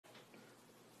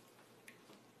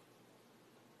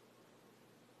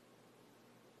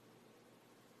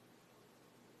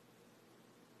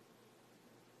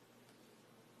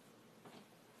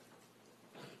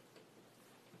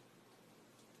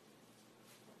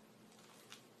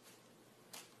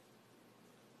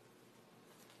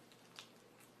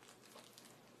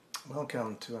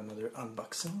Welcome to another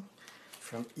unboxing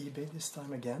from eBay this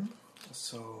time again.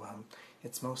 So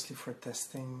it's mostly for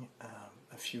testing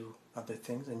a few other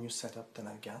things, a new setup that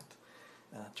I've got,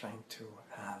 trying to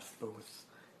have both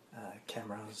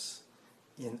cameras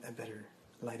in a better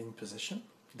lighting position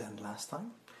than last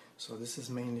time. So this is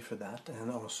mainly for that, and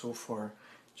also for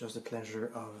just the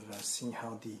pleasure of seeing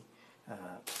how the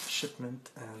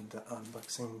shipment and the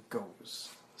unboxing goes.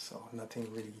 So nothing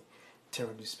really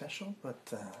terribly special,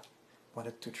 but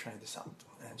wanted to try this out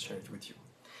and share it with you.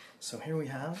 So here we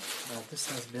have, this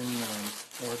has been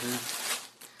ordered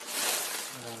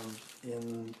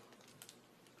in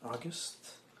August,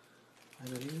 I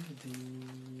believe,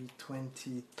 the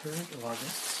 23rd of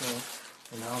August, so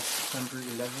we're now September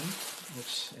 11th,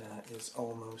 which is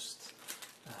almost,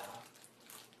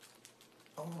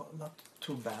 not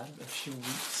too bad, a few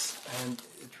weeks, and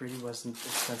it really wasn't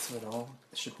expensive at all.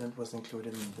 The shipment was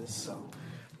included in this, so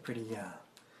pretty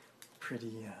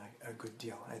a good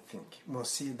deal, I think. We'll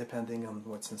see depending on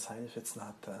what's inside, if it's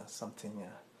not something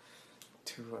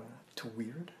too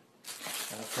weird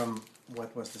from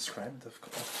what was described, of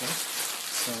course.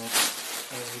 So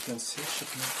as you can see,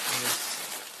 shipment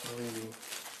is really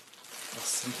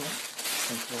simple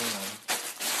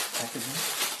packaging.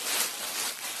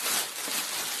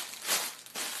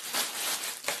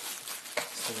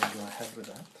 So we'll go ahead with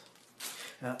that.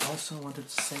 I also wanted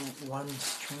to say one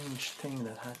strange thing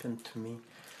that happened to me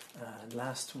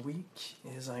last week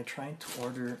is I tried to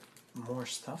order more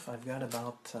stuff. I've got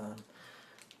about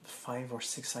 5 or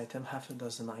 6 items, half a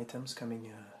dozen items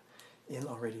coming in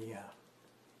already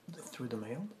through the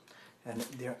mail, and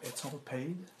it's all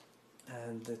paid,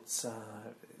 and it's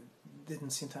didn't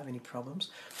seem to have any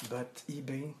problems, but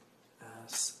eBay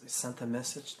sent a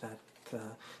message that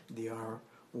they are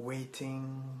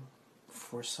waiting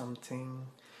for something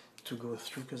to go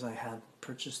through, because I had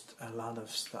purchased a lot of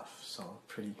stuff, so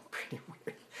pretty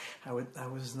weird. I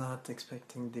was not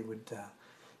expecting they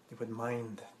would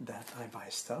mind that I buy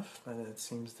stuff, but it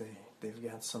seems they've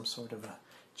got some sort of a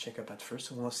checkup at first,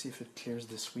 so we'll see if it clears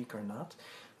this week or not.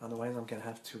 Otherwise I'm gonna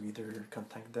have to either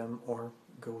contact them or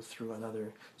go through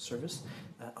another service.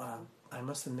 I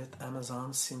must admit,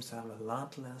 Amazon seems to have a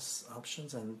lot less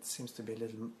options and seems to be a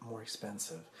little more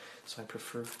expensive, so I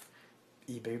prefer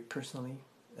eBay personally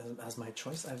as my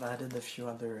choice. I've added a few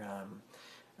other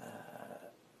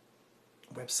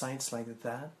websites like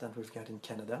that we've got in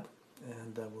Canada,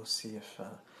 and we'll see if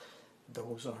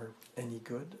those are any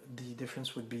good. The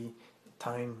difference would be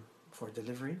time for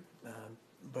delivery,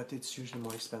 but it's usually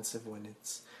more expensive when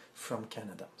it's from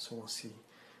Canada, so we'll see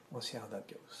how that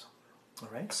goes.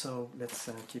 Alright, so let's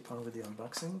keep on with the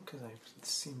unboxing, because I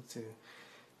seem to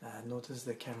notice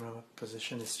the camera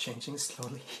position is changing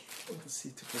slowly. We'll see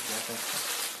to figure out that.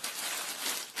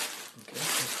 Okay,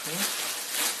 cool.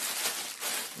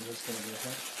 I'm just going to go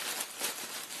ahead.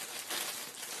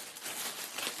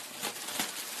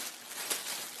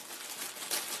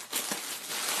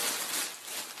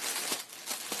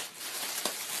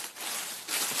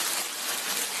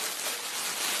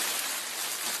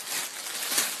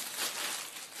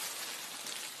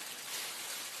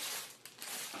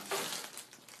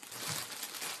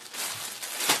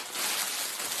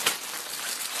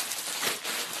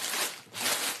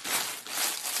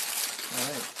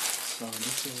 So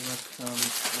this is what comes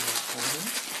with order.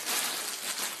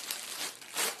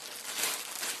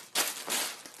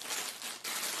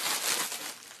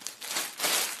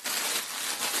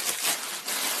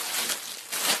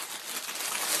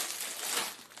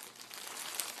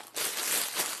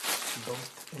 Both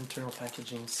internal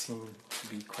packaging seem to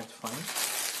be quite fine.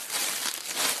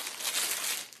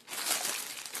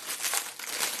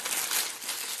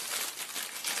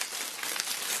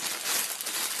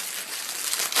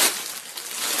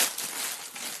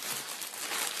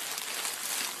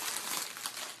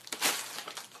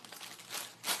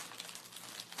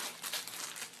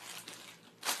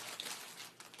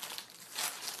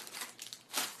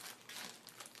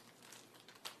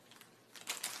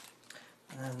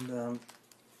 And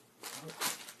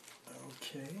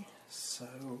okay, so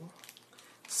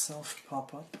self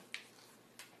pop-up,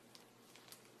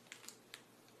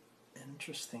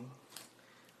 interesting,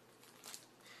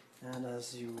 and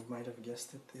as you might have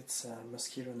guessed it, it's a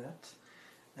mosquito net,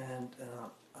 and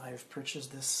I've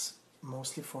purchased this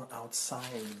mostly for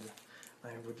outside.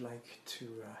 I would like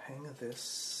to hang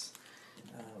this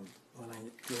when I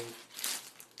go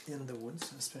in the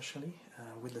woods, especially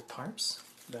with the tarps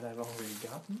that I've already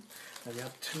gotten. I've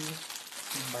got 2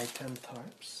 by 10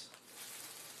 tarps.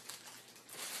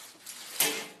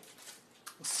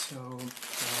 So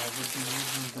I would be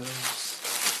using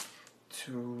those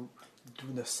to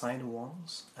do the side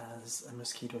walls as a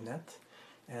mosquito net,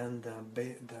 and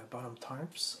the bottom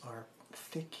tarps are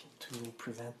thick to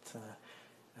prevent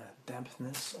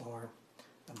dampness or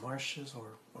marshes or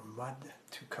mud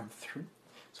to come through,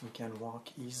 so we can walk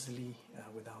easily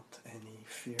without any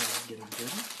fear of getting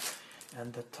dirty.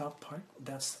 And the top part,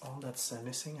 that's all that's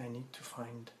missing. I need to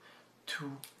find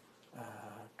two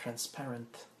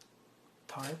transparent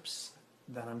tarps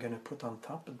that I'm going to put on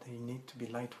top, but they need to be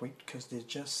lightweight because they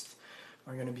just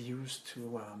are going to be used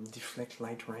to deflect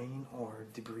light rain or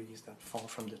debris that fall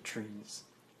from the trees.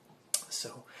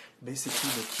 So basically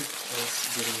the kit is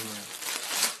getting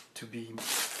to be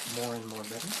more and more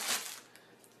better.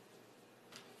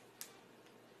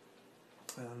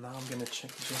 Now I'm going to check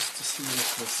just to see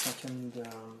if the second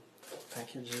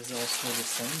package is also the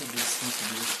same, but these seem to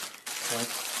be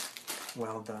quite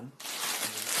well done.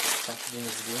 Packaging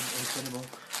is good, incredible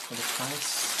for the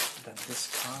price that this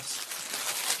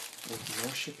costs with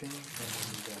no shipping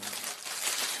and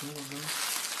two of them.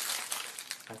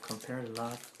 I've compared a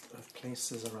lot of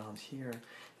places around here,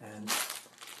 and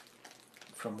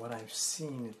from what I've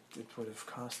seen it would have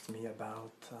cost me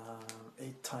about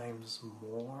 8 times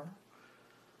more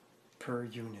per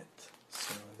unit.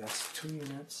 So that's 2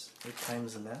 units, 8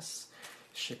 times less,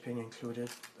 shipping included.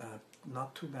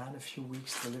 Not too bad, a few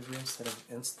weeks delivery instead of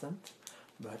instant,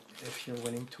 but if you're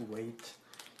willing to wait,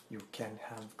 you can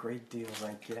have great deals,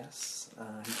 I guess.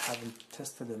 You haven't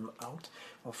tested them out.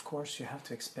 Of course, you have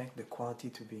to expect the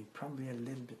quality to be probably a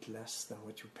little bit less than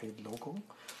what you paid local,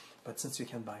 but since you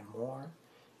can buy more,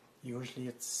 usually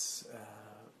it's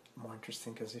more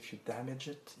interesting, because if you damage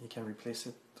it, you can replace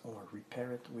it or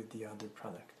repair it with the other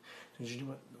product. So usually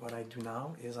what I do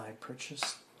now is I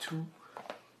purchase 2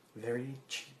 very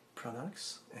cheap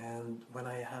products, and when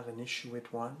I have an issue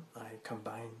with one, I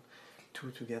combine 2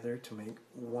 together to make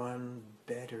one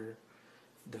better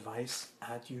device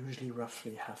at usually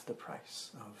roughly half the price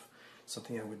of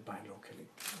something I would buy locally.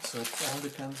 So it all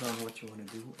depends on what you want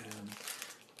to do and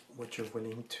what you're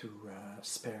willing to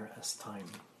spare as time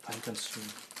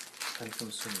consuming.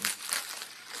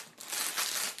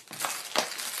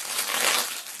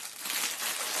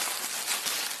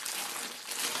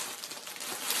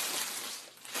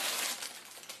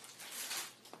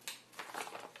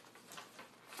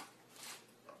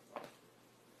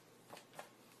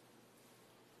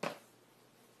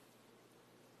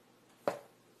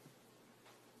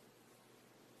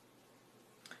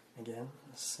 Again,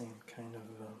 the same kind of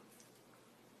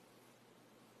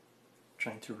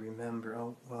trying to remember.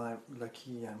 Oh well, I'm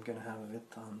lucky I'm gonna have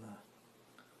it on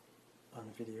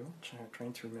video.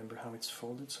 Trying to remember how it's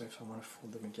folded, so if I want to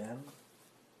fold them again,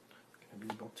 I'm gonna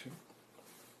be able to.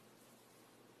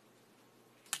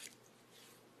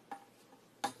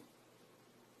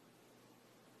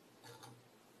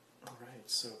 All right,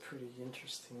 so pretty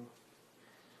interesting.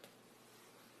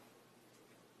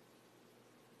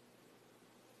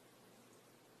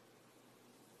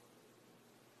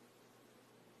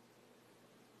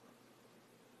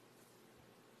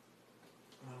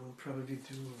 I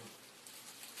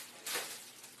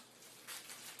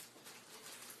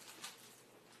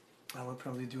will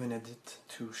probably do an edit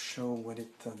to show what it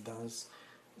does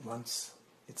once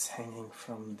it's hanging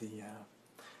from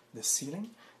the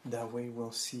ceiling. That way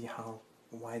we'll see how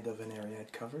wide of an area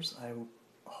it covers. I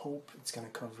hope it's going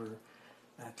to cover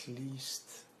at least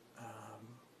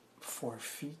 4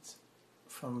 feet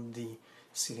from the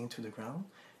ceiling to the ground.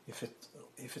 If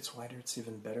it's wider, it's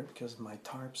even better, because my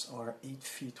tarps are 8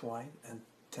 feet wide and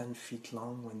 10 feet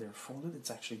long when they're folded.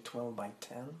 It's actually 12 by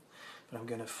 10, but I'm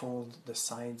going to fold the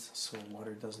sides so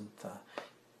water doesn't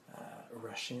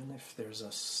rush in if there's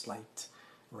a slight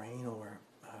rain or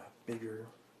a bigger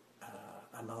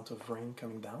amount of rain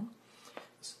coming down.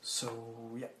 So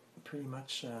yeah, pretty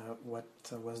much what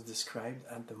was described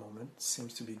at the moment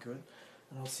seems to be good.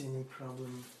 I don't see any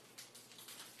problem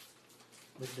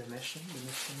with the meshing. The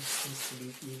meshing seems to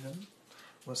be even.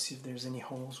 We'll see if there's any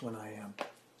holes when I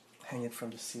hang it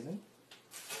from the ceiling.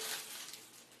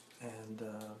 And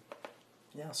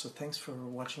yeah, so thanks for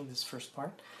watching this first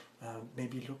part.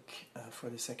 Maybe look for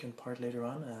the second part later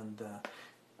on, and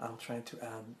I'll try to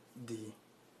add the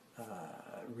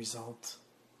result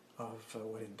of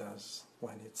what it does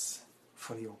when it's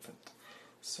fully opened.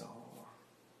 So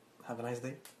have a nice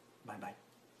day. Bye bye.